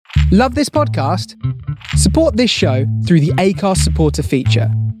Love this podcast? Support this show through the Acast supporter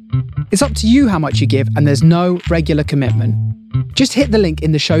feature. It's up to you how much you give, and there's no regular commitment. Just hit the link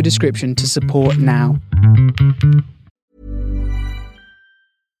in the show description to support now.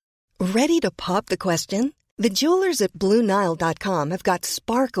 Ready to pop the question? The jewelers at BlueNile.com have got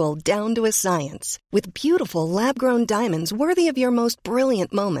sparkle down to a science with beautiful lab-grown diamonds worthy of your most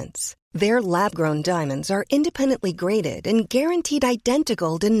brilliant moments. Their lab-grown diamonds are independently graded and guaranteed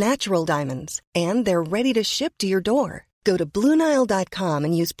identical to natural diamonds, and they're ready to ship to your door. Go to BlueNile.com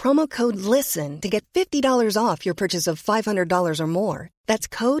and use promo code LISTEN to get $50 off your purchase of $500 or more. That's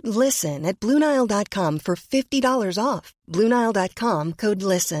code LISTEN at BlueNile.com for $50 off. BlueNile.com, code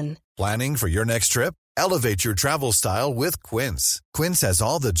LISTEN. Planning for your next trip? Elevate your travel style with Quince. Quince has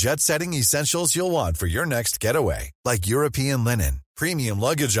all the jet-setting essentials you'll want for your next getaway, like European linen, premium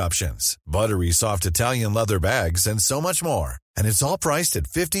luggage options, buttery soft Italian leather bags, and so much more. And it's all priced at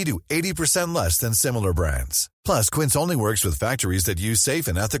 50 to 80% less than similar brands. Plus, Quince only works with factories that use safe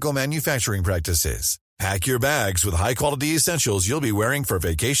and ethical manufacturing practices. Pack your bags with high-quality essentials you'll be wearing for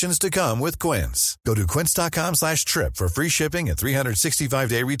vacations to come with Quince. Go to quince.com/trip for free shipping and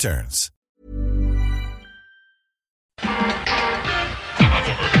 365-day returns.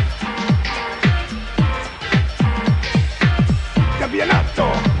 Campionato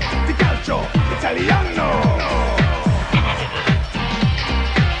di calcio italiano.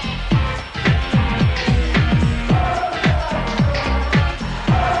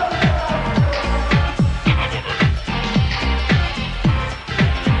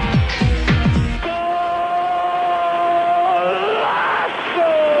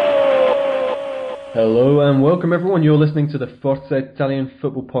 Hello and welcome everyone. You're listening to the Forza Italian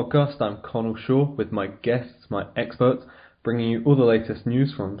Football Podcast. I'm Connell Shaw with my guests, my experts, bringing you all the latest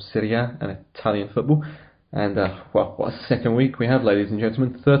news from Serie A and Italian football. And well, what a second week we have, ladies and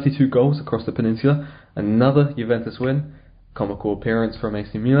gentlemen. 32 goals across the peninsula, another Juventus win, comical appearance from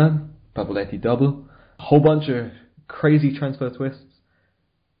AC Milan, Pavoletti double, a whole bunch of crazy transfer twists,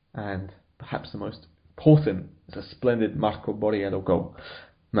 and perhaps the most important is a splendid Marco Borriello goal.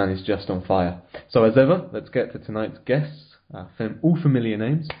 Man is just on fire. So as ever, let's get to tonight's guests, all familiar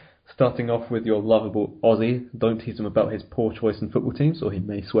names, starting off with your lovable Aussie. Don't tease him about his poor choice in football teams or he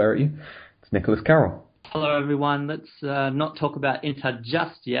may swear at you. It's Nicholas Carroll. Hello everyone. Let's not talk about Inter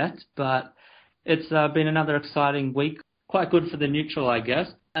just yet, but it's been another exciting week. Quite good for the neutral, I guess.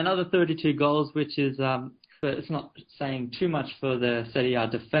 Another 32 goals, which is it's not saying too much for the Serie A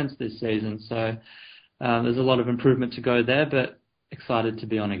defence this season, so there's a lot of improvement to go there, but excited to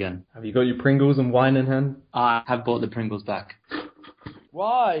be on again. Have you got your Pringles and wine in hand? I have bought the Pringles back.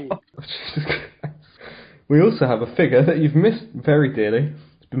 Why? We also have a figure that you've missed very dearly.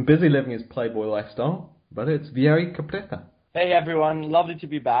 He's been busy living his playboy lifestyle, but it's Vieri Capretta. Hey everyone, lovely to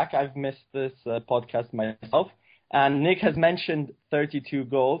be back. I've missed this podcast myself. And Nick has mentioned 32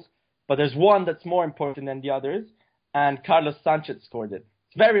 goals, but there's one that's more important than the others, and Carlos Sanchez scored it.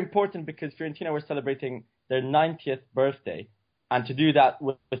 It's very important because Fiorentina were celebrating their 90th birthday. And to do that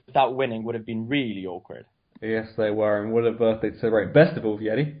without winning would have been really awkward. Yes, they were, and what a birthday to celebrate. Best of all,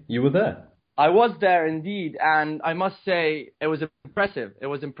 Vieri, you were there. I was there indeed, and I must say it was impressive. It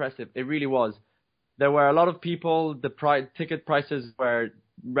was impressive. It really was. There were a lot of people. The ticket prices were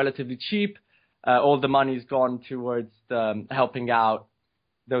relatively cheap. All the money's gone towards helping out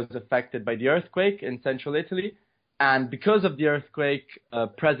those affected by the earthquake in central Italy. And because of the earthquake,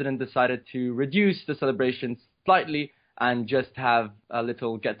 President decided to reduce the celebrations slightly and just have a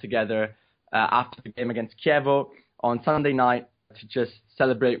little get-together after the game against Chievo on Sunday night to just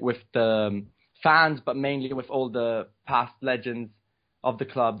celebrate with the fans, but mainly with all the past legends of the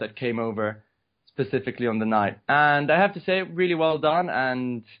club that came over specifically on the night. And I have to say, really well done,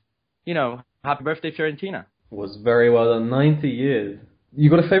 and, you know, happy birthday, Fiorentina. Was very well done. 90 years.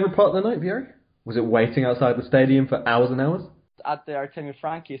 You got a favourite part of the night, Vieri? Was it waiting outside the stadium for hours and hours? At the Artemio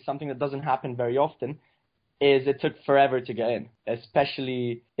Franchi, something that doesn't happen very often, is it took forever to get in,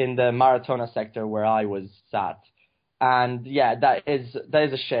 especially in the Maratona sector where I was sat. And yeah, that is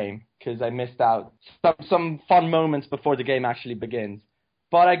a shame because I missed out some fun moments before the game actually begins.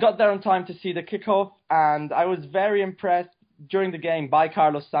 But I got there on time to see the kickoff, and I was very impressed during the game by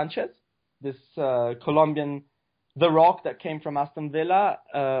Carlos Sanchez, this Colombian, the Rock that came from Aston Villa,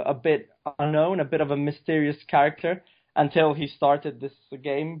 a bit unknown, a bit of a mysterious character until he started this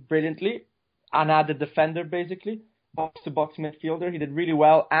game brilliantly. An added defender, basically, box-to-box midfielder. He did really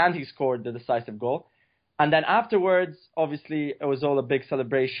well, and he scored the decisive goal. And then afterwards, obviously, it was all a big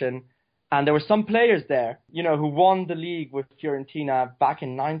celebration. And there were some players there, you know, who won the league with Fiorentina back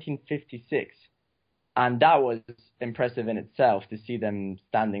in 1956. And that was impressive in itself to see them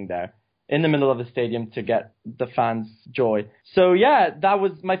standing there in the middle of the stadium to get the fans' joy. So yeah, that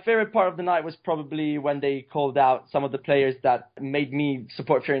was my favorite part of the night, was probably when they called out some of the players that made me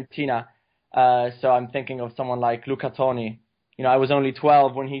support Fiorentina. So I'm thinking of someone like Luca Toni. I was only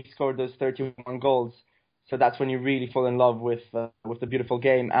 12 when he scored those 31 goals. So that's when you really fall in love with the beautiful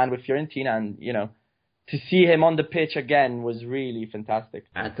game and with Fiorentina. And, to see him on the pitch again was really fantastic.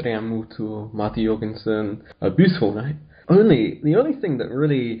 Adrian Mutu, Matti Jorgensen, a beautiful night. The only thing that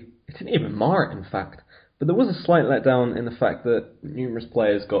really, it didn't even mar it in fact, but there was a slight letdown in the fact that numerous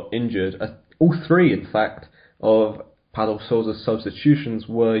players got injured. All three, in fact, of Paulo Sousa's substitutions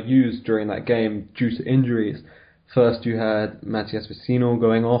were used during that game due to injuries. First you had Matias Vecino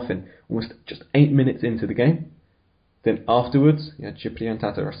going off in almost just 8 minutes into the game. Then afterwards, you had Ciprian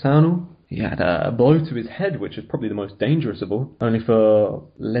Tatarusanu. He had a blow to his head, which is probably the most dangerous of all, only for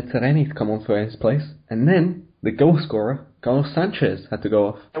Lezzerini to come on for his place. And then the goal scorer, Carlos Sanchez, had to go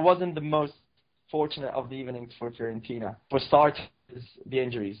off. It wasn't the most fortunate of the evenings for Fiorentina. For starters, the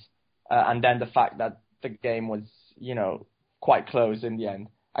injuries, and then the fact that the game was, quite close in the end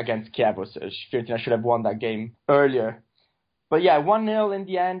against Chievo. So Fiorentina should have won that game earlier. But yeah, 1-0 in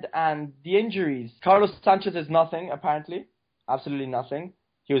the end, and the injuries. Carlos Sanchez is nothing, apparently. Absolutely nothing.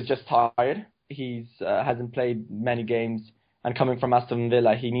 He was just tired. He hasn't played many games, and coming from Aston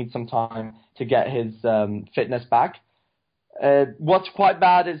Villa, he needs some time to get his fitness back. What's quite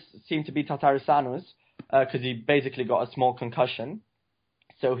bad seemed to be Tatarusanu's, because he basically got a small concussion.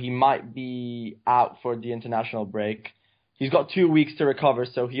 So he might be out for the international break. He's got 2 weeks to recover,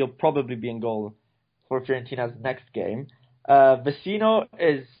 so he'll probably be in goal for Fiorentina's next game. Vecino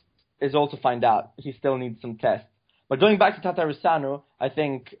is all to find out. He still needs some tests. But going back to Tatarusanu, I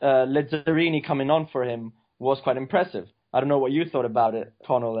think Lezzerini coming on for him was quite impressive. I don't know what you thought about it,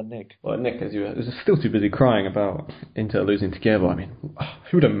 Connell and Nick. Well, Nick, as you were still too busy crying about Inter losing to Chievo. I mean,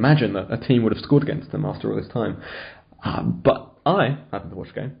 who would imagine that a team would have scored against them after all this time? But I happened to watch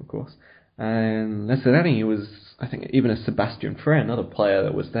the game, of course. And Lezzerini was, I think, even as Sebastian Frey, another player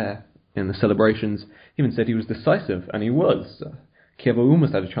that was there in the celebrations, even said he was decisive, and he was. Chievo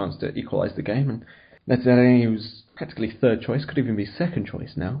almost had a chance to equalise the game, and Lezzerini was practically third choice, could even be second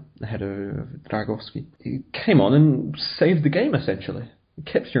choice now, ahead of Dragowski. He came on and saved the game, essentially. He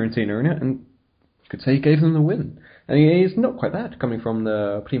kept Fiorentina in it, and you could say he gave them the win. And he's not quite bad, coming from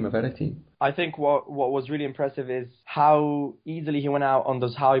the Primavera team. I think what was really impressive is how easily he went out on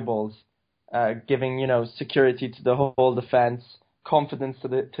those high balls, giving, security to the whole defense, confidence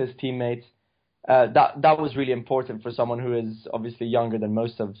to his teammates. That was really important for someone who is obviously younger than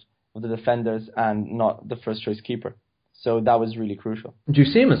most of the defenders and not the first choice keeper. So that was really crucial. Do you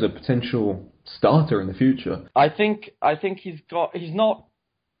see him as a potential starter in the future? I think he's not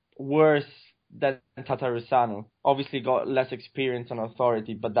worse than Tatarusanu. Obviously got less experience and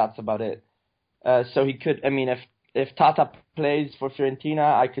authority, but that's about it. So he could, if Tata plays for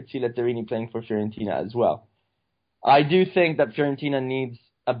Fiorentina, I could see Lezzerini playing for Fiorentina as well. I do think that Fiorentina needs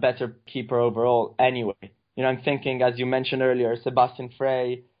a better keeper overall anyway. I'm thinking, as you mentioned earlier, Sebastian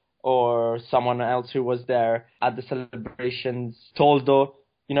Frey or someone else who was there at the celebrations, Toldo,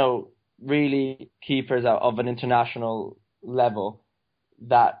 really keepers of an international level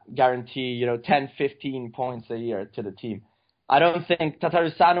that guarantee, 10, 15 points a year to the team. I don't think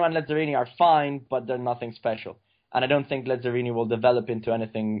Tatarusanu and Lezzerini are fine, but they're nothing special. And I don't think Lezzerini will develop into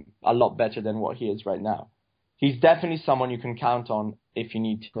anything a lot better than what he is right now. He's definitely someone you can count on if you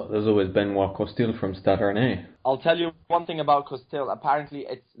need to. Well, there's always Benoit Costil from Stade Rennais. I'll tell you one thing about Costil. Apparently,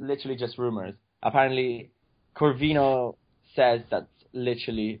 it's literally just rumors. Apparently, Corvino says that's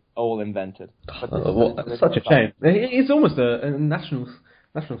literally all invented. But such a shame. He's almost a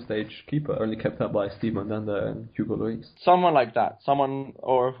national stage keeper, only kept up by Steve Mandanda and Hugo Lloris. Someone like that. Someone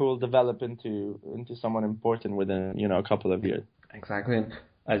who will develop into someone important within a couple of years. Exactly. And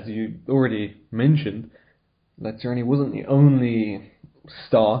as you already mentioned, Lezzerini wasn't the only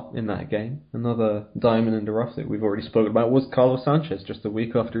star in that game. Another diamond in the rough that we've already spoken about was Carlos Sanchez, just a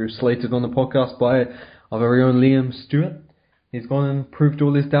week after he was slated on the podcast by our very own Liam Stewart. He's gone and proved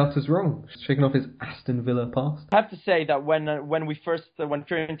all his doubters wrong, shaking off his Aston Villa past. I have to say that when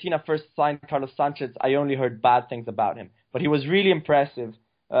Fiorentina first signed Carlos Sanchez, I only heard bad things about him. But he was really impressive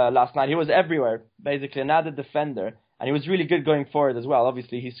last night. He was everywhere, basically, an added defender. And he was really good going forward as well.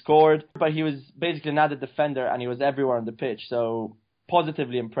 Obviously, he scored, but he was basically an added defender, and he was everywhere on the pitch. So,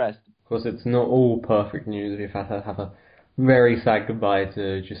 positively impressed. Of course, it's not all perfect news. We've had to have a very sad goodbye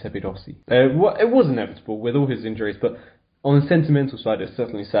to Giuseppe Rossi. It was inevitable with all his injuries, but on the sentimental side, it's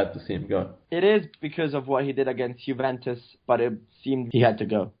certainly sad to see him go. It is because of what he did against Juventus, but it seemed he had to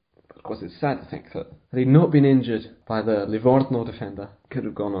go. of course, it's sad to think that had he not been injured by the Livorno defender, could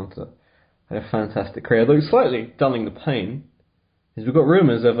have gone on to have a fantastic career. Though slightly dulling the pain, is we've got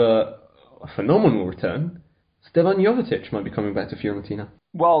rumours of a phenomenal return. Stevan Jovetic might be coming back to Fiorentina.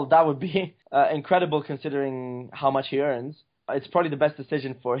 Well, that would be incredible considering how much he earns. It's probably the best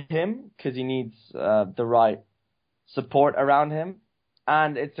decision for him because he needs the right support around him.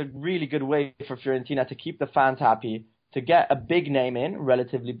 And it's a really good way for Fiorentina to keep the fans happy, to get a big name in,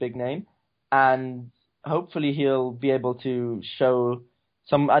 relatively big name, and hopefully he'll be able to show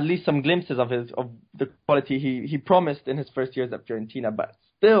at least some glimpses of the quality he promised in his first years at Fiorentina, but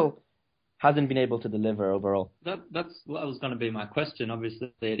still hasn't been able to deliver overall. That's what was going to be my question.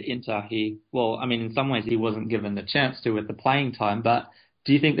 Obviously at Inter, in some ways he wasn't given the chance to with the playing time, but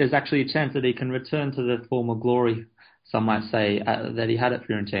do you think there's actually a chance that he can return to the former glory, some might say, that he had at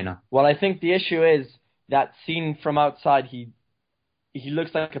Fiorentina? Well, I think the issue is that seen from outside, he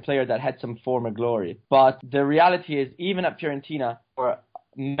looks like a player that had some former glory. But the reality is, even at Fiorentina, for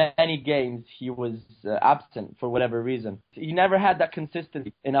many games, he was absent for whatever reason. He never had that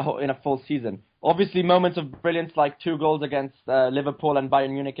consistency in a full season. Obviously, moments of brilliance like 2 goals against Liverpool and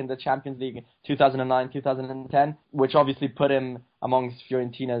Bayern Munich in the Champions League in 2009, 2010, which obviously put him amongst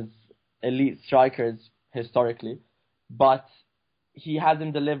Fiorentina's elite strikers historically. But he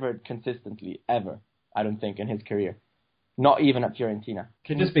hasn't delivered consistently ever, I don't think, in his career. Not even at Fiorentina.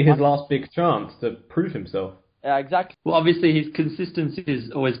 Could this be his last big chance to prove himself? Yeah, exactly. Well, obviously his consistency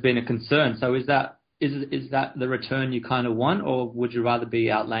has always been a concern. So is that the return you kind of want, or would you rather be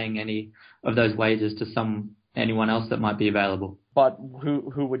outlaying any of those wages to anyone else that might be available? But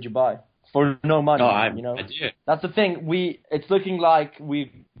who would you buy for no money? That's the thing. It's looking like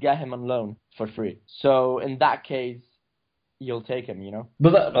we get him on loan for free. So in that case, you'll take him.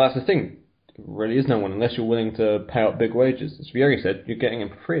 But that's the thing. There really is no one unless you're willing to pay out big wages. As Vieri said, you're getting him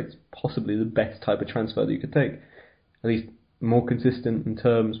for free. It's possibly the best type of transfer that you could take. At least more consistent in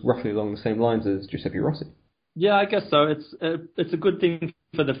terms, roughly along the same lines as Giuseppe Rossi. Yeah, I guess so. It's a good thing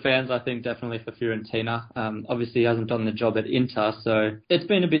for the fans, I think, definitely for Fiorentina. Obviously, he hasn't done the job at Inter, so it's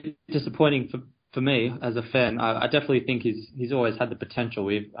been a bit disappointing for me as a fan. I definitely think he's always had the potential.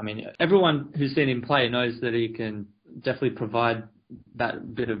 Everyone who's seen him play knows that he can definitely provide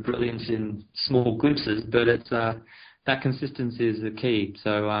that bit of brilliance in small glimpses, but it's that consistency is the key.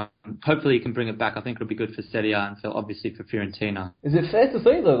 So hopefully he can bring it back. I think it'll be good for Serie A and obviously for Fiorentina. Is it fair to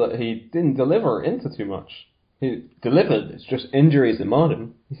say, though, that he didn't deliver into too much? He delivered, it's just injuries that marred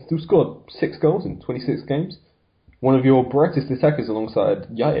him. He still scored 6 goals in 26 games. One of your brightest attackers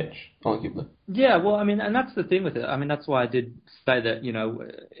alongside Jajic, arguably. Yeah, well, and that's the thing with it. that's why I did say that,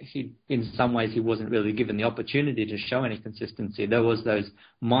 he, in some ways, he wasn't really given the opportunity to show any consistency. There was those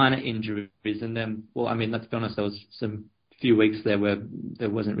minor injuries, and then, let's be honest, there was some few weeks there where there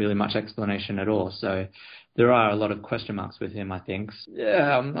wasn't really much explanation at all. So there are a lot of question marks with him, I think.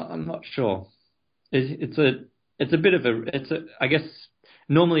 Yeah, I'm not sure. It's a bit of I guess.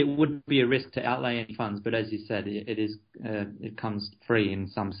 Normally, it would be a risk to outlay any funds, but as you said, it comes free in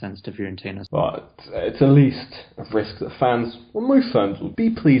some sense to Fiorentina. But it's at least a risk that most fans will be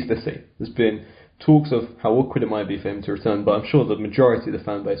pleased to see. There's been talks of how awkward it might be for him to return, but I'm sure the majority of the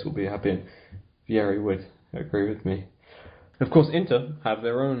fan base will be happy, and Vieri would agree with me. Of course, Inter have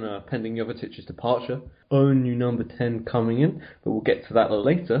their own pending Jovicic's departure, own new number 10 coming in, but we'll get to that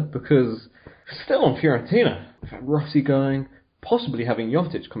later, because still on Fiorentina, we've had Rossi going, possibly having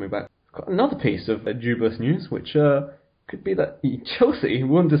Jovetic coming back. Got another piece of dubious news, which could be that Chelsea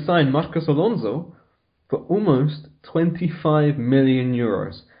want to sign Marcos Alonso for almost 25 million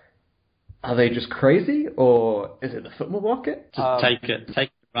euros. Are they just crazy, or is it the football market? Just take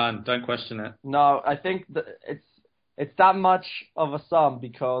it, run, don't question it. No, I think that it's that much of a sum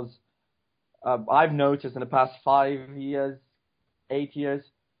because I've noticed in the past 5 years, 8 years,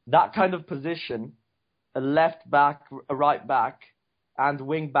 that kind of position, a left back, a right back, and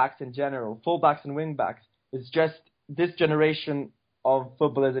wing backs in general, full backs and wing backs, is just this generation of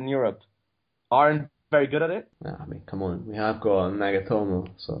footballers in Europe aren't very good at it. Come on, we have got Nagatomo.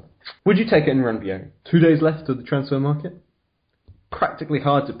 So, would you take it and run Vieri? 2 days left of the transfer market. Practically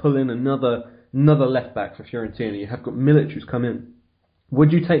hard to pull in another left back for Fiorentina. You have got Milic who's come in.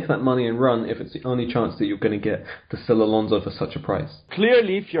 Would you take that money and run if it's the only chance that you're going to get to sell Alonso for such a price?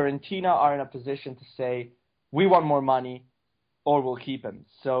 Clearly, Fiorentina are in a position to say, we want more money or we'll keep him.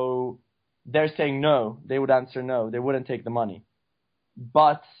 So they're saying no. They would answer no. They wouldn't take the money.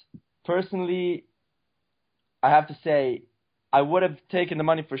 But personally, I have to say, I would have taken the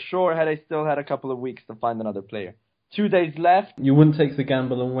money for sure had I still had a couple of weeks to find another player. 2 days left. You wouldn't take the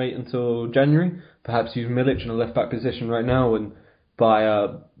gamble and wait until January? Perhaps use Milic in a left-back position right now and buy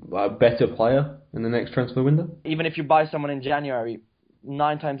a better player in the next transfer window? Even if you buy someone in January,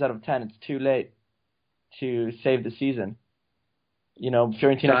 9 times out of 10, it's too late to save the season.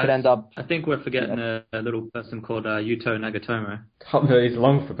 Fiorentina could end up... I think we're forgetting a little person called Yuto Nagatomo. Oh, no, he's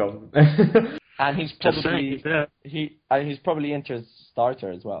long forgotten. And he's probably Inter's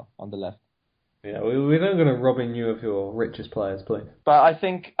starter as well on the left. Yeah, we're not going to rob you of your richest players, please. But I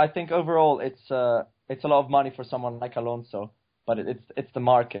think overall it's a lot of money for someone like Alonso, but it's the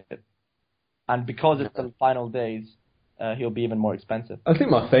market, and because it's the final days, he'll be even more expensive. I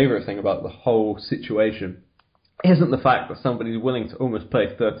think my favourite thing about the whole situation isn't the fact that somebody's willing to almost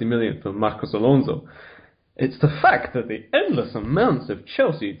pay 30 million for Marcos Alonso. It's the fact that the endless amounts of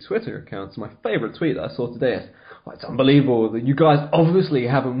Chelsea Twitter accounts. My favourite tweet that I saw today is, it's unbelievable that you guys obviously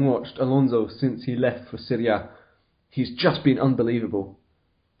haven't watched Alonso since he left for Serie A. He's just been unbelievable.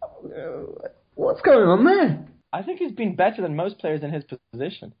 What's going on there? I think he's been better than most players in his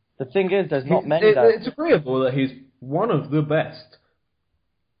position. The thing is, there's not many It's agreeable that he's one of the best.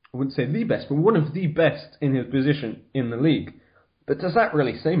 I wouldn't say the best, but one of the best in his position in the league. But does that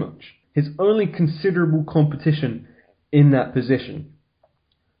really say much? His only considerable competition in that position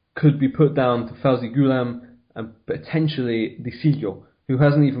could be put down to Fawzi Goulam and potentially Di Silio, who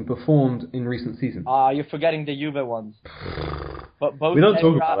hasn't even performed in recent seasons. You're forgetting the Juve ones. But both we don't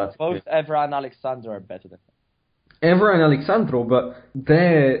talk about that. Both Evra and Alexandro are better than him. Evra and Alexandro, but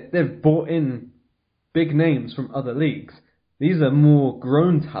they've brought in big names from other leagues. These are more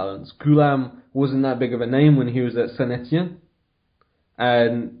grown talents. Goulam wasn't that big of a name when he was at Saint Etienne.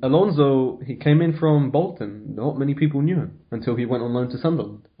 And Alonso, he came in from Bolton. Not many people knew him until he went on loan to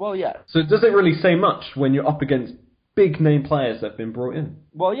Sunderland. Well, yeah. So does it really say much when you're up against big name players that have been brought in?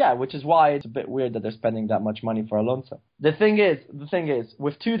 Well, yeah, which is why it's a bit weird that they're spending that much money for Alonso. The thing is,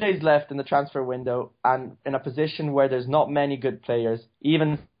 with 2 days left in the transfer window and in a position where there's not many good players,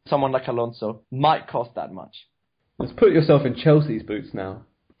 even someone like Alonso might cost that much. Let's put yourself in Chelsea's boots now.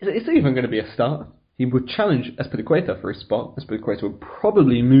 Is it even going to be a start? He would challenge Azpilicueta for his spot. Azpilicueta would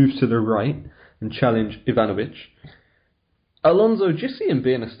probably move to the right and challenge Ivanovic. Alonso, just see him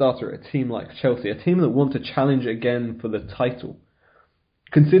being a starter at a team like Chelsea, a team that want to challenge again for the title.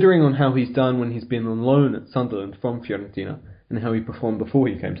 Considering on how he's done when he's been on loan at Sunderland from Fiorentina and how he performed before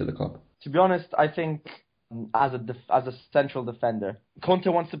he came to the club. To be honest, I think as a central defender, Conte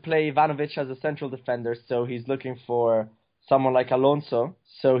wants to play Ivanovic as a central defender, so he's looking for someone like Alonso,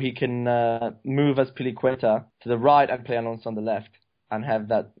 so he can move Azpilicueta to the right and play Alonso on the left, and have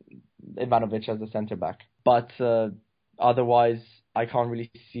that Ivanovic as a centre back. But otherwise, I can't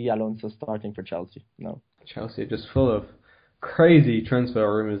really see Alonso starting for Chelsea. No. Chelsea are just full of crazy transfer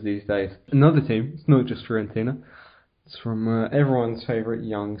rumours these days. Another team, it's not just Fiorentina, it's from everyone's favourite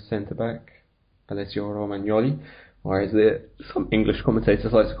young centre back, Alessio Romagnoli, or as some English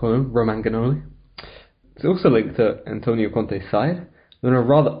commentators like to call him, Romanganoli. It's also linked to Antonio Conte's side. In a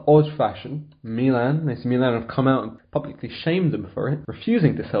rather odd fashion, AC Milan have come out and publicly shamed them for it,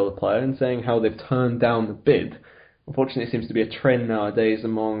 refusing to sell the player and saying how they've turned down the bid. Unfortunately, it seems to be a trend nowadays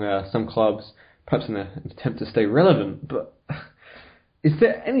among some clubs, perhaps in an attempt to stay relevant. But is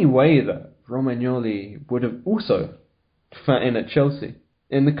there any way that Romagnoli would have also fit in at Chelsea,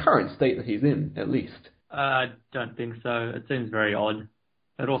 in the current state that he's in, at least? I don't think so. It seems very odd.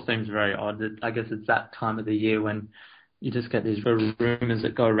 It all seems very odd. I guess it's that time of the year when you just get these rumours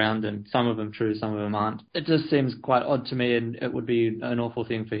that go around, and some of them true, some of them aren't. It just seems quite odd to me, and it would be an awful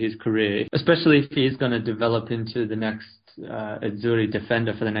thing for his career, especially if he's going to develop into the next Azzurri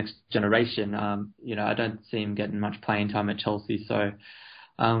defender for the next generation. I don't see him getting much playing time at Chelsea, so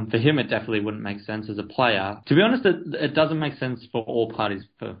for him it definitely wouldn't make sense as a player. To be honest, it doesn't make sense for all parties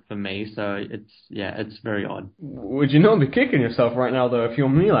for me, so it's very odd. Would you not be kicking yourself right now, though, if you're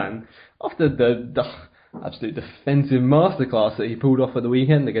Milan, after the absolute defensive masterclass that he pulled off at the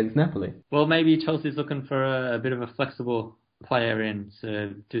weekend against Napoli? Well, maybe Chelsea's looking for a bit of a flexible player in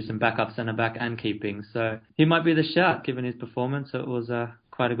to do some backup centre-back and keeping. So he might be the shout, given his performance. It was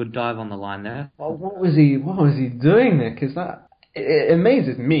quite a good dive on the line there. Well, what was he doing there? Because it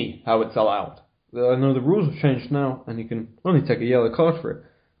amazes me how it's allowed. I know the rules have changed now, and you can only take a yellow card for it.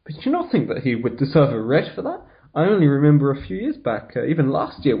 But do you not think that he would deserve a red for that? I only remember a few years back, even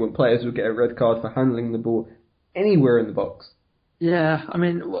last year, when players would get a red card for handling the ball anywhere in the box. Yeah, I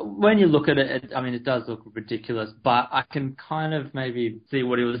mean, when you look at it, it does look ridiculous, but I can kind of maybe see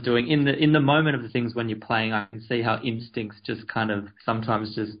what he was doing. In the moment of the things when you're playing, I can see how instincts just kind of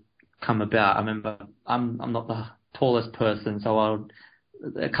sometimes just come about. I remember, I'm not the tallest person, so I'll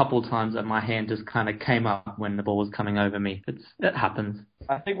a couple of times that my hand just kind of came up when the ball was coming over me. It happens.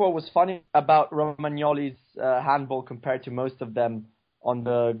 I think what was funny about Romagnoli's handball compared to most of them on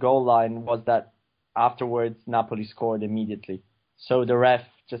the goal line was that afterwards Napoli scored immediately. So the ref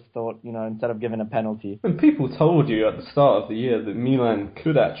just thought, instead of giving a penalty. When people told you at the start of the year that Milan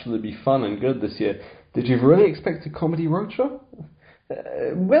could actually be fun and good this year, did you really expect a comedy roadshow?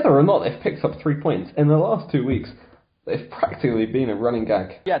 Whether or not they've picked up 3 points, in the last 2 weeks, they've practically been a running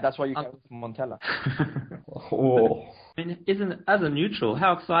gag. Yeah, that's why you go with Montella. Oh. I mean, as a neutral,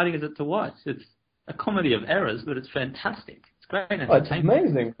 how exciting is it to watch? It's a comedy of errors, but it's fantastic. It's great entertainment.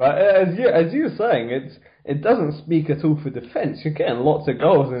 It's amazing, but as you were saying, it doesn't speak at all for defence. You're getting lots of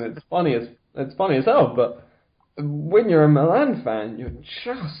goals, and it's funny as hell. But when you're a Milan fan, you're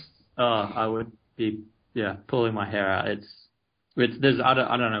just I would be pulling my hair out. There's I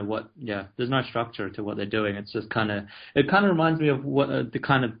don't know what there's no structure to what they're doing. It's just it kind of reminds me of what the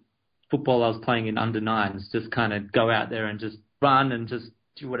kind of football I was playing in under 9s. Just kind of go out there and just run and just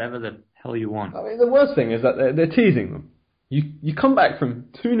do whatever the hell you want. I mean, the worst thing is that they're teasing them. You come back from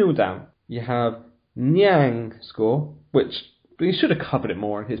 2-0 down. You have Niang score, which he should have covered it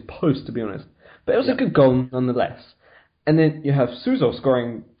more in his post, to be honest. But it was a good goal nonetheless. And then you have Suso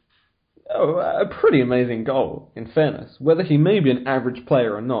scoring a pretty amazing goal, in fairness. Whether he may be an average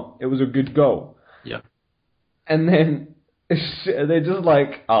player or not, it was a good goal. Yeah. And then they're just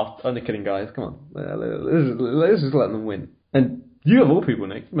like, only kidding, guys. Come on. Let's just let them win. And you, of all people,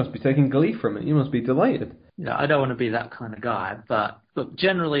 Nick, you must be taking glee from it. You must be delighted. Yeah, I don't want to be that kind of guy. But look,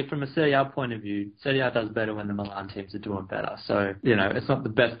 generally, from a Serie A point of view, Serie A does better when the Milan teams are doing better. So, it's not the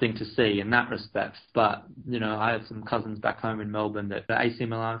best thing to see in that respect. But, I have some cousins back home in Melbourne that are AC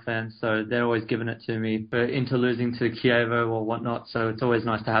Milan fans, so they're always giving it to me for into losing to Chievo or whatnot. So it's always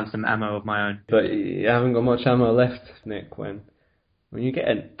nice to have some ammo of my own. But you haven't got much ammo left, Nick, when you get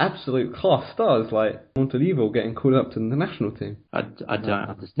an absolute class stars like Montolivo getting called up to the national team. I don't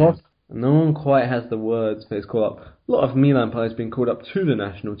understand. No one quite has the words for his call-up. A lot of Milan players being called up to the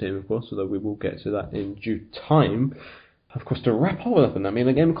national team, of course, although we will get to that in due time. Of course, to wrap up in that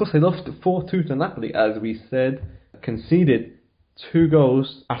Milan game, of course, they lost 4-2 to Napoli, as we said. Conceded 2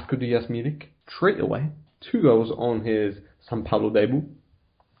 goals, Asko Diaz-Milik, straight away. 2 goals on his San Paolo debut,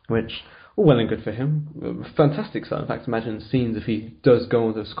 which, all well and good for him. Fantastic start. In fact, imagine the scenes if he does go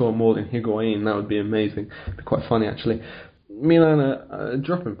on to score more than Higuain. That would be amazing. It'd be quite funny, actually. Milan are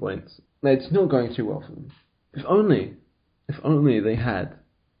dropping points. It's not going too well for them. If only they had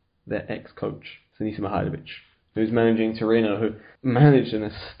their ex-coach, Sinisa Mihajlovic, who's managing Torino, who managed an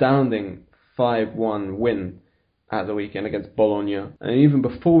astounding 5-1 win at the weekend against Bologna. And even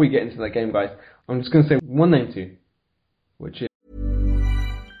before we get into that game, guys, I'm just going to say one name to you, which is...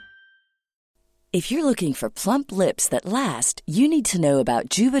 If you're looking for plump lips that last, you need to know about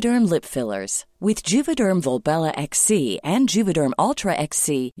Juvederm lip fillers. With Juvederm Volbella XC and Juvederm Ultra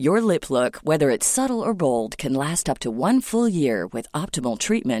XC, your lip look, whether it's subtle or bold, can last up to 1 full year with optimal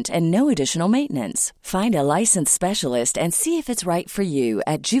treatment and no additional maintenance. Find a licensed specialist and see if it's right for you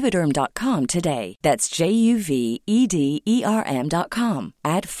at Juvederm.com today. That's JUVEDERM.com.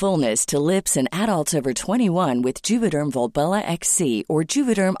 Add fullness to lips in adults over 21 with Juvederm Volbella XC or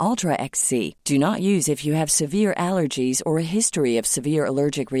Juvederm Ultra XC. Do not use if you have severe allergies or a history of severe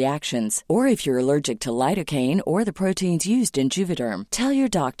allergic reactions, or if you're allergic to lidocaine or the proteins used in Juvederm. Tell your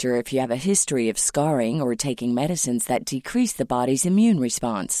doctor if you have a history of scarring or taking medicines that decrease the body's immune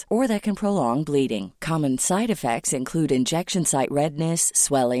response or that can prolong bleeding. Common side effects include injection site redness,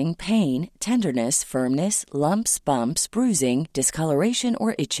 swelling, pain, tenderness, firmness, lumps, bumps, bruising, discoloration,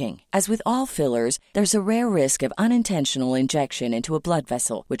 or itching. As with all fillers, there's a rare risk of unintentional injection into a blood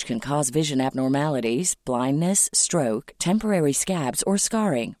vessel, which can cause vision abnormalities, blindness, stroke, temporary scabs, or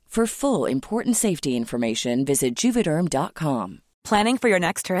scarring. For full, important safety information, visit Juvederm.com. Planning for your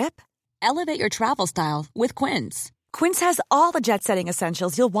next trip? Elevate your travel style with Quince. Quince has all the jet-setting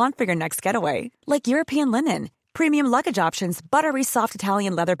essentials you'll want for your next getaway, like European linen, premium luggage options, buttery soft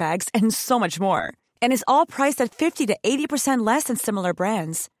Italian leather bags, and so much more. And is all priced at 50 to 80% less than similar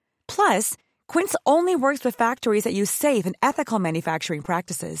brands. Plus, Quince only works with factories that use safe and ethical manufacturing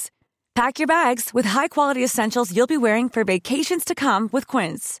practices. Pack your bags with high-quality essentials you'll be wearing for vacations to come with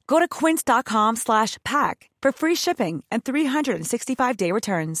Quince. Go to quince.com/pack for free shipping and 365-day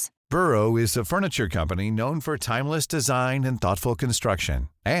returns. Burrow is a furniture company known for timeless design and thoughtful construction,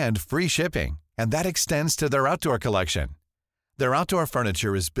 and free shipping, and that extends to their outdoor collection. Their outdoor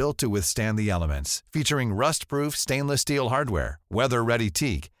furniture is built to withstand the elements, featuring rust-proof stainless steel hardware, weather-ready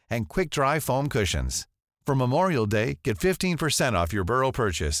teak, and quick-dry foam cushions. For Memorial Day, get 15% off your Burrow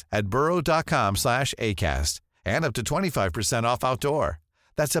purchase at burrow.com/ACAST and up to 25% off outdoor.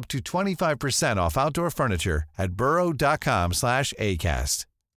 That's up to 25% off outdoor furniture at burrow.com/ACAST.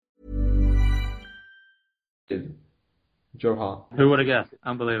 Joe Hart. Who would have guessed?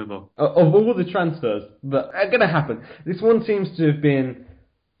 Unbelievable. Of all the transfers that are going to happen, this one seems to have been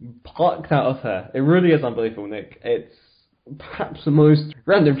plucked out of her. It really is unbelievable, Nick. It's perhaps the most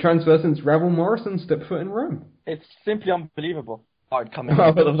random transfer since Ravel Morrison stepped foot in Rome. It's simply unbelievable. Hard coming.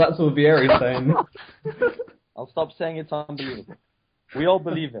 Well, that's what Vieri's saying. I'll stop saying it's unbelievable. We all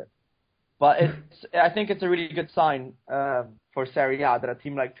believe it. But I think it's a really good sign for Serie A that a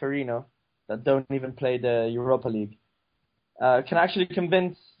team like Torino, that don't even play the Europa League, can actually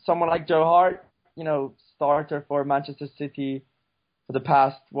convince someone like Joe Hart, starter for Manchester City for the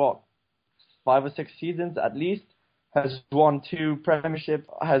past, 5 or 6 seasons at least, has won 2 Premiership,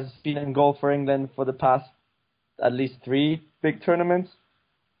 has been in goal for England for the past at least 3 big tournaments.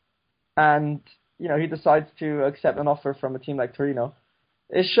 And, he decides to accept an offer from a team like Torino.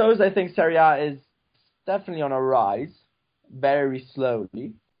 It shows, I think, Serie A is definitely on a rise, very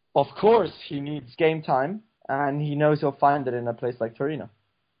slowly. Of course, he needs game time, and he knows he'll find it in a place like Torino.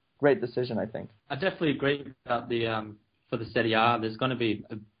 Great decision, I think. I definitely agree about for the Serie A. There's going to be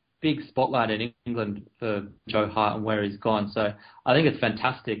a big spotlight in England for Joe Hart and where he's gone. So I think it's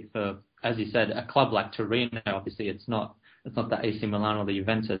fantastic for, as you said, a club like Torino. Obviously, it's not the AC Milan or the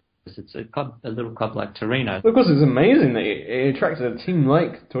Juventus. It's a little club like Torino. Of course, it's amazing that it attracted a team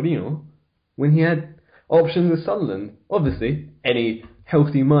like Torino when he had options at Sunderland. Obviously, any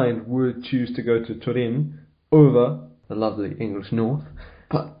healthy mind would choose to go to Turin over the lovely English North.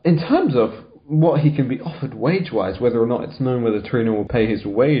 But in terms of what he can be offered wage-wise, whether or not it's known whether Torino will pay his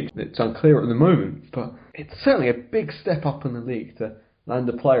wage, it's unclear at the moment. But it's certainly a big step up in the league to land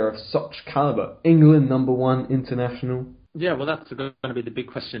a player of such calibre. England #1 international. Yeah, well, that's going to be the big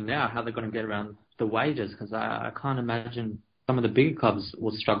question now, how they're going to get around the wages, because I can't imagine some of the bigger clubs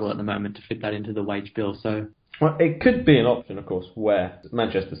will struggle at the moment to fit that into the wage bill. So, well, it could be an option, of course, where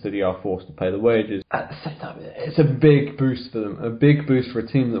Manchester City are forced to pay the wages. At the same time, it's a big boost for them, a big boost for a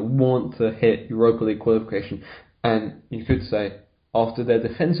team that want to hit Europa League qualification. And you could say, after their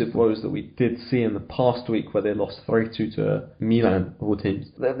defensive woes that we did see in the past week where they lost 3-2 to Milan, of all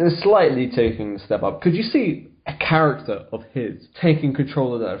teams, they're slightly taking a step up. Could you see a character of his taking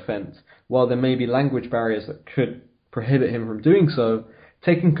control of that defence, while there may be language barriers that could prohibit him from doing so,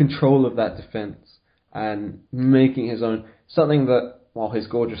 taking control of that defence and making his own, something that, while his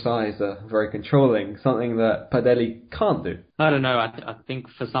gorgeous eyes are very controlling, something that Padelli can't do? I don't know. I think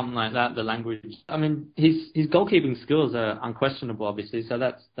for something like that, the language, I mean, his goalkeeping skills are unquestionable, obviously, so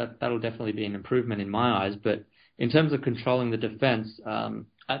that'll definitely be an improvement in my eyes. But in terms of controlling the defence,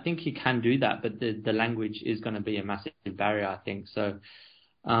 I think he can do that, but the language is going to be a massive barrier, I think. So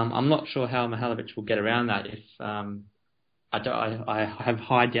I'm not sure how Mihajlovic will get around that. If I have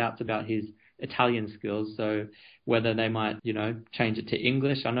high doubts about his Italian skills, so whether they might, change it to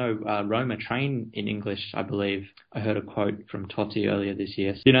English. I know Roma train in English, I believe. I heard a quote from Totti earlier this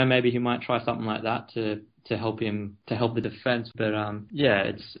year. Maybe he might try something like that to help the defence. But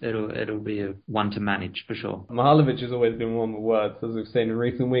it'll be a one to manage for sure. Mihajlovic has always been one of the words, as we've seen in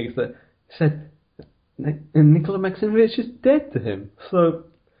recent weeks, that said Nikola Maximovic is dead to him. So,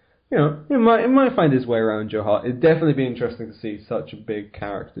 it might find his way around Joe Hart. It'd definitely be interesting to see such a big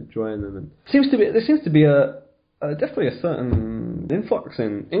character join them. And there seems to be definitely a certain influx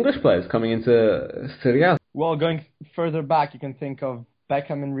in English players coming into Serie A. Well, going further back, you can think of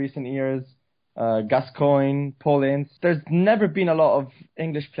Beckham in recent years, Gascoigne, Paul Ince. There's never been a lot of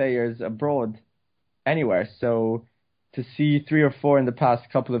English players abroad anywhere, so to see 3 or 4 in the past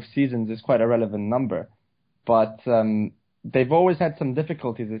couple of seasons is quite a relevant number. But they've always had some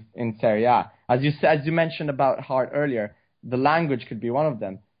difficulties in Serie A. As you mentioned about Hart earlier, the language could be one of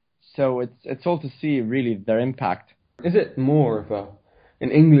them. So it's all to see really their impact. Is it more of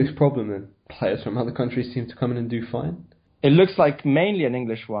an English problem than players from other countries seem to come in and do fine? It looks like mainly an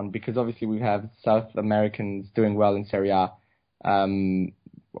English one, because obviously we have South Americans doing well in Serie A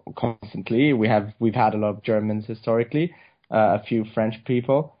constantly. We've had a lot of Germans historically, a few French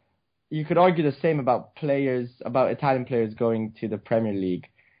people. You could argue the same about Italian players going to the Premier League.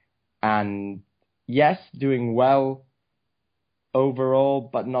 And yes, doing well overall,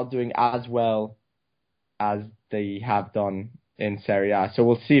 but not doing as well as they have done in Serie A. So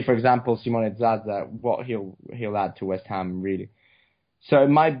we'll see, for example, Simone Zaza, what he'll add to West Ham, really. So it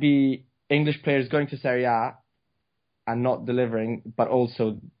might be English players going to Serie A and not delivering, but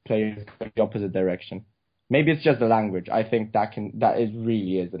also players going the opposite direction. Maybe it's just the language. I think that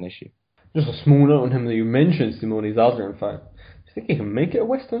really is an issue. Just a small note on him that you mentioned, Simone Zaza, in fact. Do you think he can make it at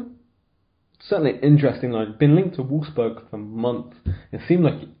West Ham? certainly an interesting line. Been linked to Wolfsburg for months. It seemed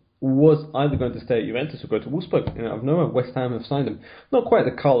like he was either going to stay at Juventus or go to Wolfsburg. Out of nowhere, West Ham have signed him. Not quite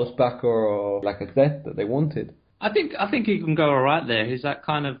the Carlos Bacca or Lacazette that they wanted. I think he can go all right there. He's that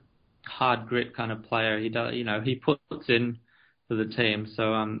kind of hard grit kind of player. He does, he puts in for the team.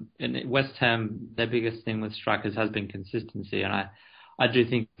 So in West Ham, their biggest thing with strikers has been consistency, and I do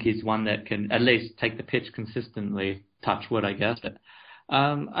think he's one that can at least take the pitch consistently. Touch wood, I guess. But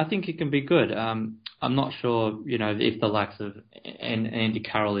I think he can be good. I'm not sure, if the likes of Andy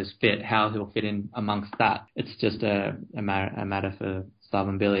Carroll is fit, how he'll fit in amongst that. It's just a matter for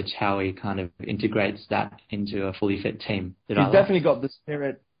Slaven Bilic, how he kind of integrates that into a fully fit team. He's definitely got the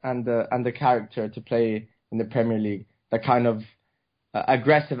spirit and the character to play in the Premier League. The kind of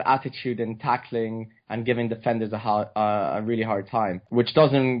aggressive attitude in tackling and giving defenders a really hard time, which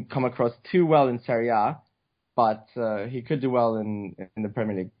doesn't come across too well in Serie A, but he could do well in the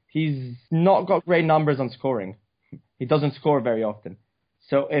Premier League. He's not got great numbers on scoring. He doesn't score very often.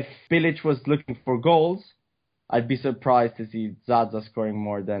 So if Bilic was looking for goals, I'd be surprised to see Zaza scoring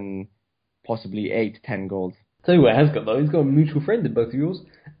more than possibly 8-10 goals. Tell you what he has got, though. He's got a mutual friend in both of yours,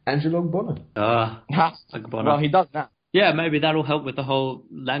 Angelo Bonner. Well, he does now. Yeah, maybe that'll help with the whole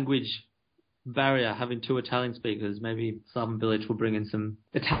language barrier, having two Italian speakers. Maybe Slaven Bilic will bring in some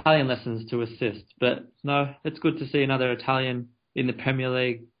Italian lessons to assist. But no, it's good to see another Italian in the Premier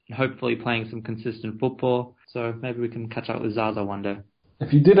League, hopefully playing some consistent football. So maybe we can catch up with Zaza one day.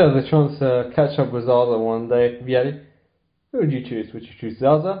 If you did have the chance to catch up with Zaza one day, Vieri, who would you choose? Would you choose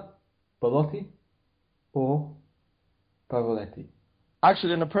Zaza, Belotti, or Pavoletti?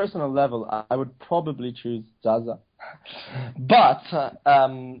 Actually, on a personal level, I would probably choose Zaza. But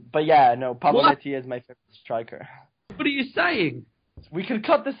yeah, no, Pavoletti is my favorite striker. What are you saying? We can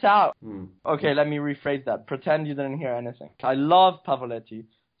cut this out. Okay, let me rephrase that. Pretend you didn't hear anything. I love Pavoletti,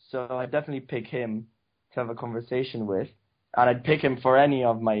 so I definitely pick him to have a conversation with, and I'd pick him for any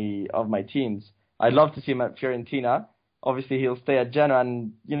of my teams. I'd love to see him at Fiorentina. Obviously, he'll stay at Genoa,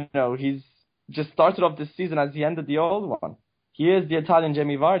 and he's just started off this season as he ended the old one. He is the Italian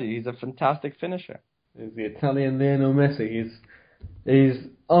Jamie Vardy. He's a fantastic finisher. He's the Italian Lionel Messi. He's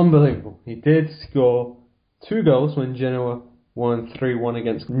unbelievable. He did score 2 goals when Genoa won 3-1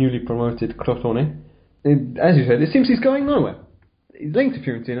 against newly promoted Crotone. As you said, it seems he's going nowhere. He's linked to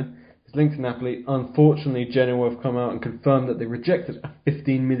Fiorentina. He's linked to Napoli. Unfortunately, Genoa have come out and confirmed that they rejected a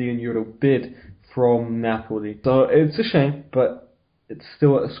 €15 million bid from Napoli. So it's a shame, but it's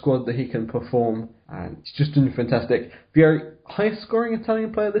still a squad that he can perform, and he's just doing fantastic. Vieri, highest scoring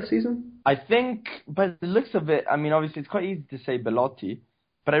Italian player this season? I think, by the looks of it, I mean, obviously it's quite easy to say Belotti,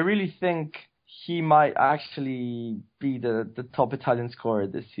 but I really think he might actually be the top Italian scorer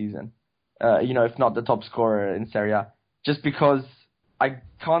this season. If not the top scorer in Serie A. Just because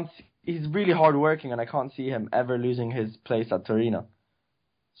he's really hardworking, and I can't see him ever losing his place at Torino.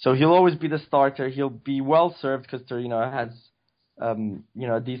 So he'll always be the starter. He'll be well served because Torino has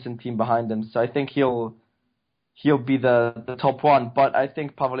a decent team behind him. So I think he'll be the top one. But I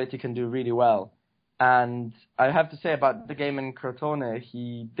think Pavoletti can do really well. And I have to say about the game in Crotone,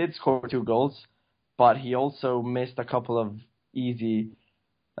 he did score 2 goals, but he also missed a couple of easy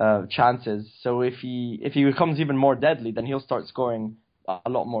chances. So if he becomes even more deadly, then he'll start scoring a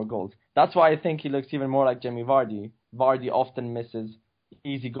lot more goals. That's why I think he looks even more like Jamie Vardy. Vardy often misses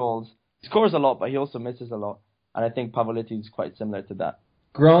easy goals. He scores a lot, but he also misses a lot. And I think Pavoletti is quite similar to that.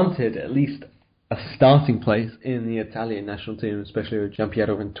 Granted, at least a starting place in the Italian national team, especially with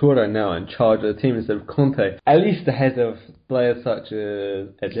Gianpiero Ventura now in charge of the team instead of Conte, at least ahead of players such as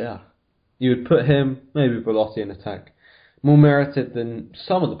Eder. You would put him, maybe Belotti in attack, more merited than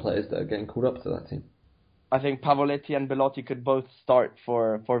some of the players that are getting called up to that team. I think Pavoletti and Belotti could both start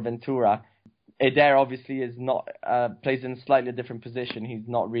for Ventura. Eder obviously is not plays in a slightly different position. He's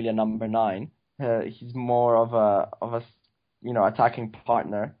not really a number 9. He's more of a attacking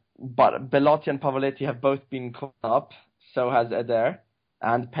partner. But Belotti and Pavoletti have both been called up. So has Eder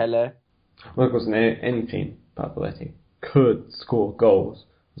and Pele. Well, of course, in any team, Pavoletti could score goals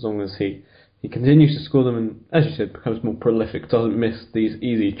as long as he continues to score them and, as you said, becomes more prolific, doesn't miss these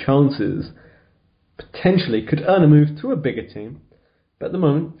easy chances. Potentially could earn a move to a bigger team. But at the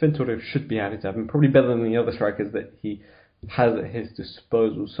moment, Ventura should be happy to have him. Probably better than the other strikers that he has at his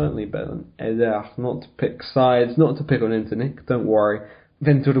disposal. Certainly better than Eder. Not to pick sides, not to pick on Internic, don't worry.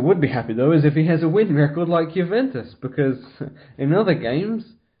 Ventura would be happy though, as if he has a win record like Juventus, because in other games,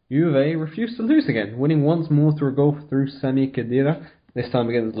 Juve refused to lose again, winning once more through a goal through Sami Khedira, this time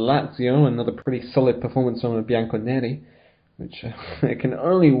against Lazio, another pretty solid performance on the Bianconeri, which it can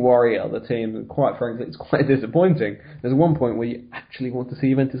only worry other teams, and quite frankly, it's quite disappointing. There's one point where you actually want to see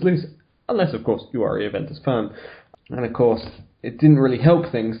Juventus lose. unless, of course, you are a Juventus fan. And, of course, it didn't really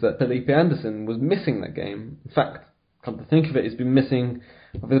help things that Felipe Anderson was missing that game. In fact, come to think of it, he's been missing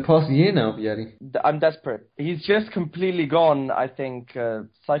over the past year now, Vieri. I'm desperate. He's just completely gone, I think,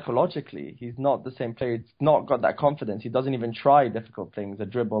 psychologically. He's not the same player. He's not got that confidence. He doesn't even try difficult things, a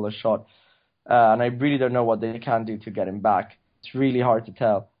dribble, a shot. And I really don't know what they can do to get him back. It's really hard to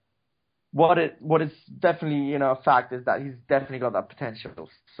tell. What is definitely, a fact is that he's definitely got that potential.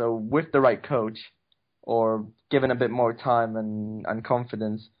 So with the right coach, or given a bit more time and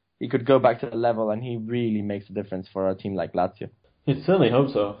confidence, he could go back to the level, and he really makes a difference for a team like Lazio. You'd certainly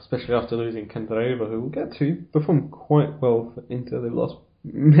hope so, especially after losing Candreva, who we'll get to, performed quite well for Inter. They've lost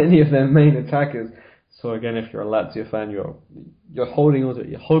many of their main attackers. So again, if you're a Lazio fan, you're holding on to it.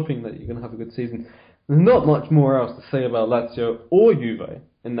 You're hoping that you're going to have a good season. There's not much more else to say about Lazio or Juve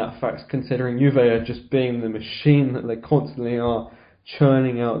in that fact, considering Juve are just being the machine that they constantly are,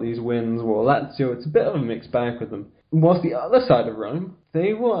 churning out these wins. While Lazio, it's a bit of a mixed bag with them. Whilst the other side of Rome,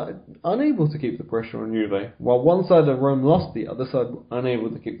 they were unable to keep the pressure on Juve. While one side of Rome lost, the other side were unable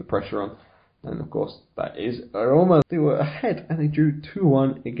to keep the pressure on. And of course, that is Roma. They were ahead and they drew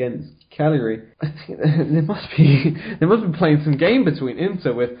 2-1 against Cagliari. I think they must be playing some game between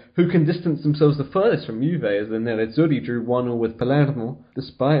Inter with who can distance themselves the furthest from Juve, as the Nerazzurri drew 1-0 with Palermo,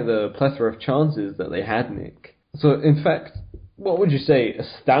 despite the plethora of chances that they had, Nick. So in fact, what would you say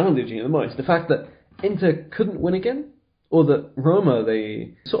astounded you the most? The fact that Inter couldn't win again? Or that Roma,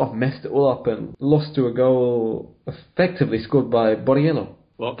 they sort of messed it all up and lost to a goal effectively scored by Borriello?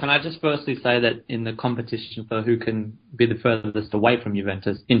 Well, can I just firstly say that in the competition for who can be the furthest away from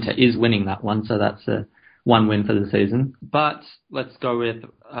Juventus, Inter is winning that one, so that's one win for the season. But let's go with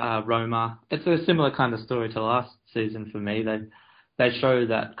Roma. It's a similar kind of story to last season for me. They show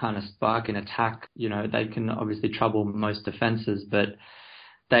that kind of spark in attack. They can obviously trouble most defences, but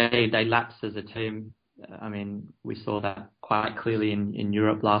they lapse as a team. I mean, we saw that quite clearly in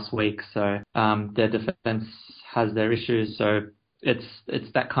Europe last week. So their defence has their issues. So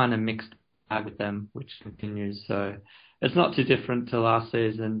it's that kind of mixed bag with them, which continues. So it's not too different to last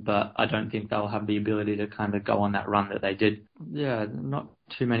season, but I don't think they'll have the ability to kind of go on that run that they did. Yeah, not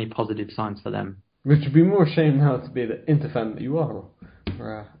too many positive signs for them. Which would be more shame now to be the Inter fan that you are,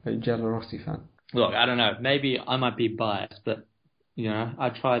 or a Giallorossi fan. Look, I don't know. Maybe I might be biased, but I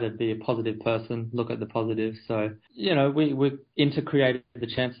try to be a positive person, look at the positives. So, we Inter created the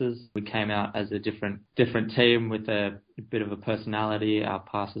chances. We came out as a different team with a bit of a personality. Our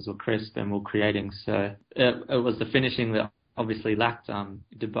passes were crisp and we were creating. So it was the finishing that obviously lacked.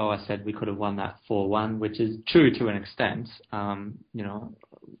 De Boer said we could have won that 4-1, which is true to an extent.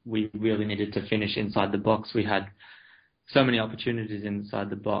 We really needed to finish inside the box. We had so many opportunities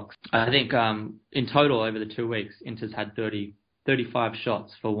inside the box. I think in total over the 2 weeks, Inter's had 35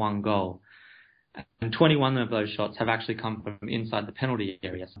 shots for one goal. And 21 of those shots have actually come from inside the penalty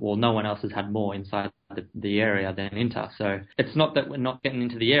area. Well, no one else has had more inside the area than Inter. So it's not that we're not getting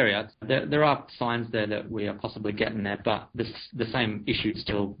into the area. There are signs there that we are possibly getting there, but the same issue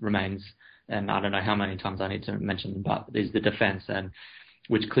still remains. And I don't know how many times I need to mention them, but is the defence, and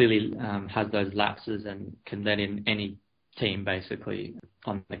which clearly has those lapses and can let in any team basically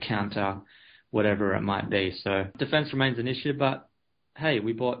on the counter, whatever it might be. So defence remains an issue, but hey,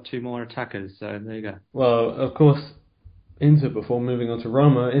 we bought 2 more attackers, so there you go. Well, of course, Inter, before moving on to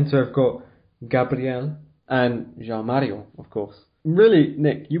Roma, Inter have got Gabriel and João Mario, of course. Really,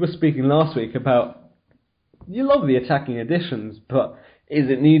 Nick, you were speaking last week about you love the attacking additions, but is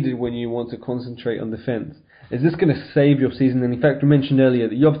it needed when you want to concentrate on defence? Is this going to save your season? And in fact, you mentioned earlier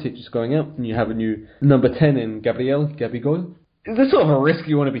that Jovetic is going out and you have a new number 10 in Gabigol. Is this sort of a risk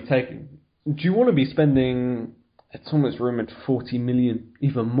you want to be taking? Do you want to be spending, it's almost rumoured, 40 million,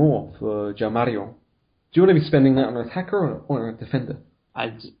 even more for João Mario? Do you want to be spending that on an attacker or a defender?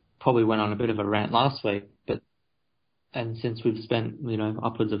 I probably went on a bit of a rant last week, and since we've spent,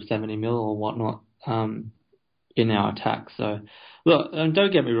 upwards of 70 mil or whatnot in our attack. So, look,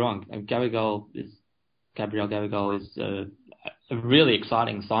 don't get me wrong, Gabriel Gabigol is a really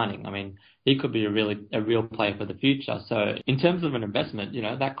exciting signing. I mean, he could be a real player for the future. So in terms of an investment,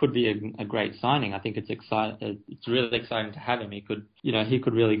 that could be a great signing. I think it's really exciting to have him. He could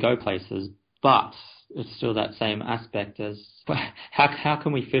really go places, but it's still that same aspect as how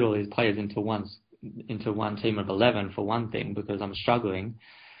can we fit all these players into one team of 11 for one thing, because I'm struggling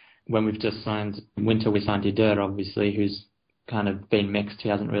when we've just signed winter. We signed Eder, obviously, who's kind of been mixed. He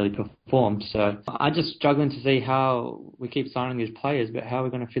hasn't really performed. So I'm just struggling to see how we keep signing these players, but how we're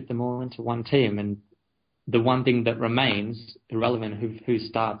going to fit them all into one team. And the one thing that remains irrelevant who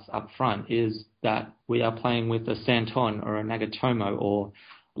starts up front is that we are playing with a Santon or a Nagatomo or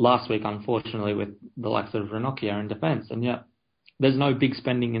last week, unfortunately, with the likes of Ranocchia in defence. And yet there's no big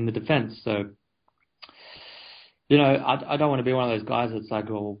spending in the defence. So, I don't want to be one of those guys that's like,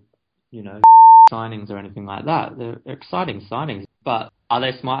 signings or anything like that. They're exciting signings. But are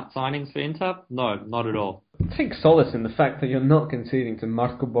they smart signings for Inter? No, not at all. Take solace in the fact that you're not conceding to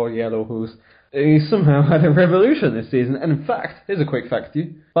Marco Borriello, he somehow had a revolution this season. And in fact, here's a quick fact to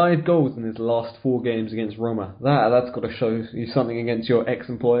you. 5 goals in his last 4 games against Roma. That's got to show you something against your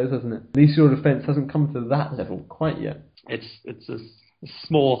ex-employers, hasn't it? At least your defence hasn't come to that level quite yet. It's a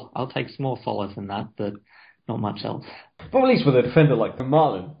small, I'll take small solace in that, but not much else. But at least with a defender like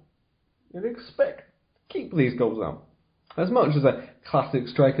Marlon, you'd expect to keep these goals out. As much as a classic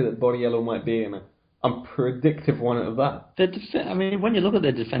striker that Borriello might be, and an unpredictable one of that. When you look at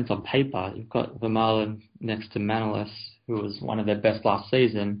their defence on paper, you've got Vermaelen next to Manolas, who was one of their best last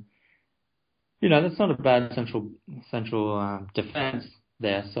season. That's not a bad central defence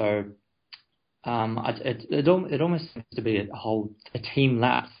there. So it almost seems to be a team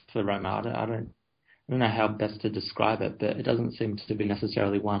lapse for Roma. I don't know how best to describe it, but it doesn't seem to be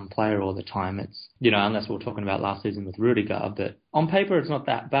necessarily one player all the time. It's, unless we're talking about last season with Rudiger, but on paper it's not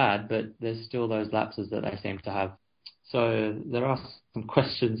that bad, but there's still those lapses that they seem to have. So there are some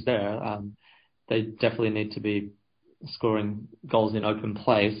questions there. They definitely need to be scoring goals in open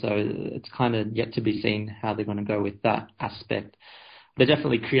play, so it's kind of yet to be seen how they're going to go with that aspect. They're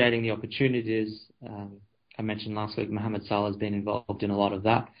definitely creating the opportunities. I mentioned last week Mohamed Salah has been involved in a lot of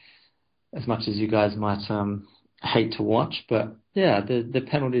that, as much as you guys might hate to watch. But yeah, the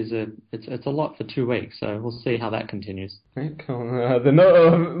penalties it's a lot for 2 weeks, so we'll see how that continues. Right, cool. The note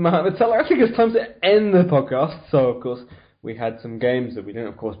of Mohamed Salah, I think it's time to end the podcast. So of course we had some games that we didn't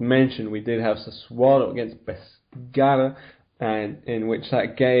of course mention. We did have Sassuolo against Pescara, and in which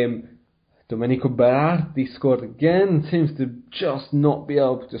that game Domenico Berardi scored again. Seems to just not be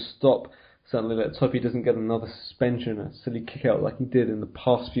able to stop. Certainly let's hope he doesn't get another suspension, a silly kick-out like he did in the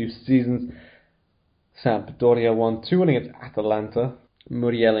past few seasons. Sampdoria won 2-1 against Atalanta.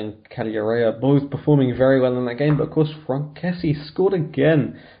 Muriel and Cagliari are both performing very well in that game, but of course Franck Kessie scored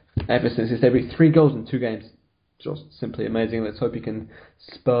again ever since his debut. 3 goals in 2 games. Just simply amazing. Let's hope he can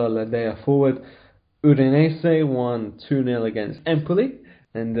spur Ledea forward. Udinese won 2-0 against Empoli.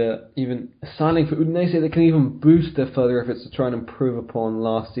 And even a signing for Udinese that can even boost their further efforts to try and improve upon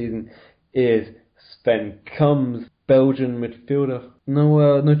last season is Sven Kums, Belgian midfielder.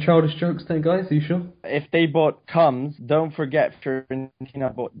 No childish jokes there, guys, are you sure? If they bought Kums, don't forget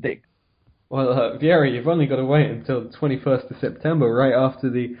Fiorentina bought Dick. Well, Vieri, you've only got to wait until the 21st of September, right after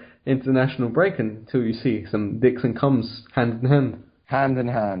the international break, until you see some Dicks and Kums hand in hand. Hand in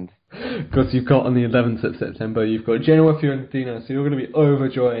hand. Because you've got on the 11th of September, you've got Genoa Fiorentina, so you're going to be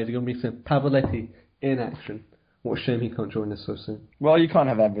overjoyed. You're going to be some Pavoletti in action. What shame he can't join us so soon. Well, you can't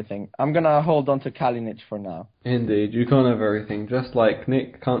have everything. I'm going to hold on to Kalinic for now. Indeed, you can't have everything. Just like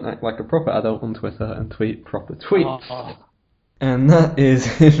Nick can't act like a proper adult on Twitter and tweet proper tweets. Oh. And that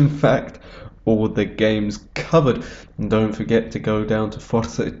is, in fact, all the games covered. And don't forget to go down to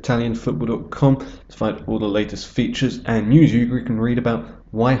ForzaItalianFootball.com to find all the latest features and news. You can read about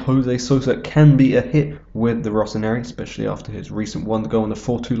why Jose Sosa can be a hit with the Rossoneri, especially after his recent 1-goal and a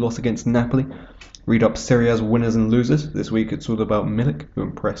 4-2 loss against Napoli. Read up Serie A's winners and losers. This week it's all about Milik, who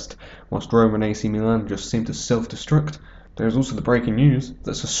impressed, whilst Roma and AC Milan just seemed to self-destruct. There's also the breaking news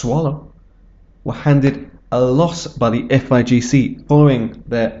that Sassuolo were handed a loss by the FIGC following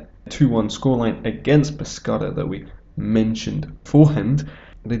their 2-1 scoreline against Pescara that we mentioned beforehand.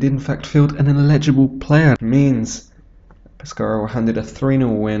 They did in fact field an ineligible player. It means Pescara were handed a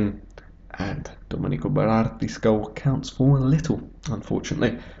 3-0 win, and Domenico Berardi's goal counts for little,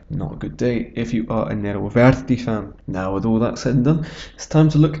 unfortunately. Not a good day if you are a Nero Verdi fan. Now, with all that said and done, it's time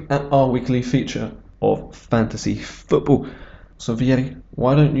to look at our weekly feature of fantasy football. So, Vieri,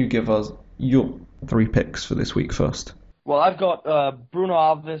 why don't you give us your 3 picks for this week first? Well, I've got Bruno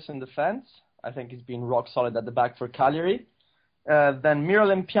Alves in defense. I think he's been rock solid at the back for Cagliari. Then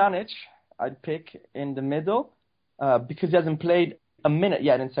Miralem Pjanic, I'd pick in the middle because he hasn't played a minute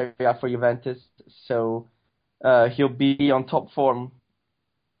yet in Serie A for Juventus, so he'll be on top form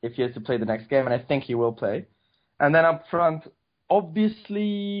if he has to play the next game, and I think he will play. And then up front,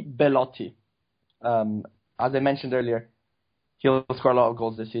 obviously Belotti. As I mentioned earlier, he'll score a lot of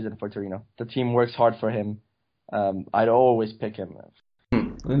goals this season for Torino. The team works hard for him. I'd always pick him.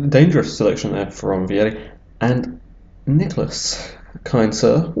 Dangerous selection there from Vieri. And Nicholas, kind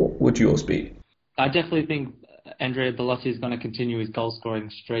sir, what would yours be? I definitely think Andrea Belotti is going to continue his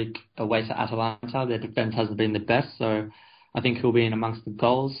goal-scoring streak away to Atalanta. Their defence hasn't been the best, so I think he'll be in amongst the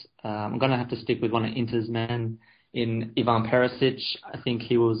goals. I'm going to have to stick with one of Inter's men in Ivan Perisic. I think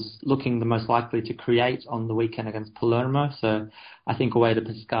he was looking the most likely to create on the weekend against Palermo. So I think away to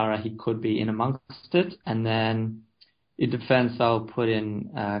Pescara, he could be in amongst it. And then in defence, I'll put in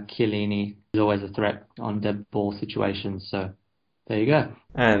Chiellini. He's always a threat on dead ball situations. So there you go.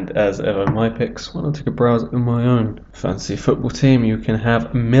 And as ever, my picks. When I take a browse in my own fantasy football team, you can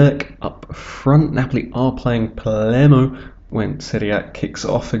have Milik up front. Napoli are playing Palermo when Serie A kicks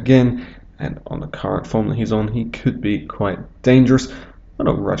off again. And on the current form that he's on, he could be quite dangerous. I've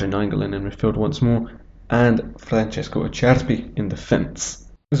got Raja Nainggolan in midfield once more, and Francesco Acerbi in defence.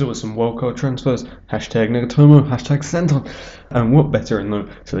 There's always some wildcard transfers, hashtag Nagatomo, hashtag Senton, and what better than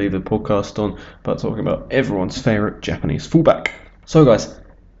to leave the podcast on by talking about everyone's favourite Japanese fullback. So guys,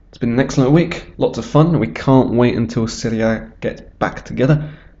 it's been an excellent week, lots of fun, and we can't wait until Serie A gets back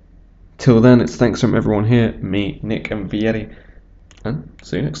together. Till then, it's thanks from everyone here, me, Nick and Vieri, and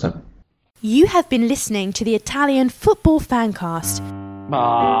see you next time. You have been listening to the Italian Football Fancast.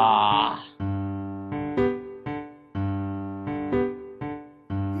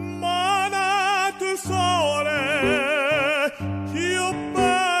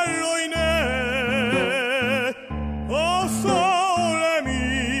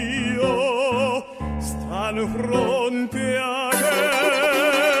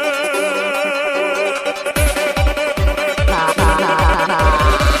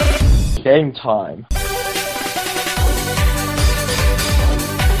 Game time.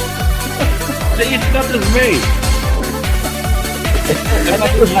 It's not just me.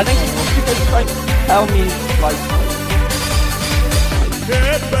 I think people try to tell me like.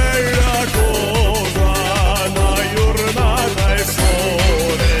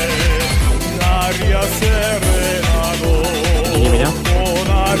 Can you hear me now?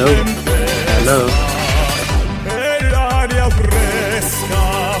 Hello.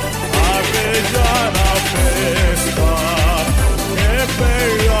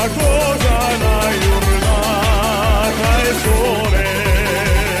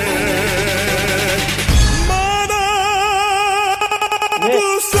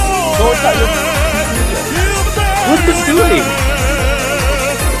 What are you doing?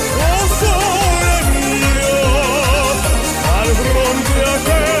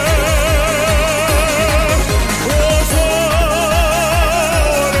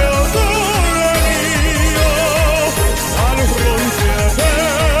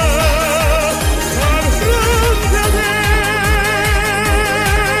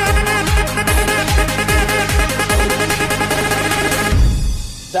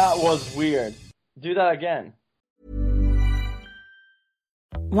 That was weird. Do that again.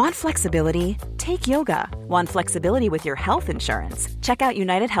 Want flexibility? Take yoga. Want flexibility with your health insurance? Check out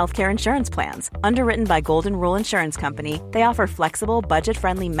United Healthcare Insurance Plans. Underwritten by Golden Rule Insurance Company, they offer flexible,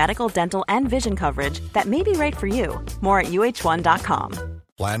 budget-friendly medical, dental, and vision coverage that may be right for you. More at uh1.com.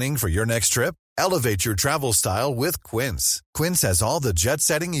 Planning for your next trip? Elevate your travel style with Quince. Quince has all the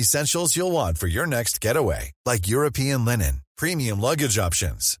jet-setting essentials you'll want for your next getaway, like European linen, premium luggage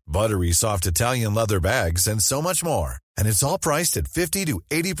options, buttery soft Italian leather bags, and so much more. And it's all priced at 50 to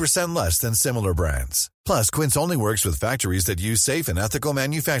 80% less than similar brands. Plus, Quince only works with factories that use safe and ethical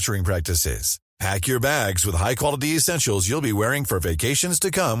manufacturing practices. Pack your bags with high-quality essentials you'll be wearing for vacations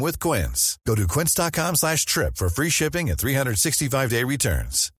to come with Quince. Go to quince.com/trip for free shipping and 365-day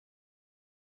returns.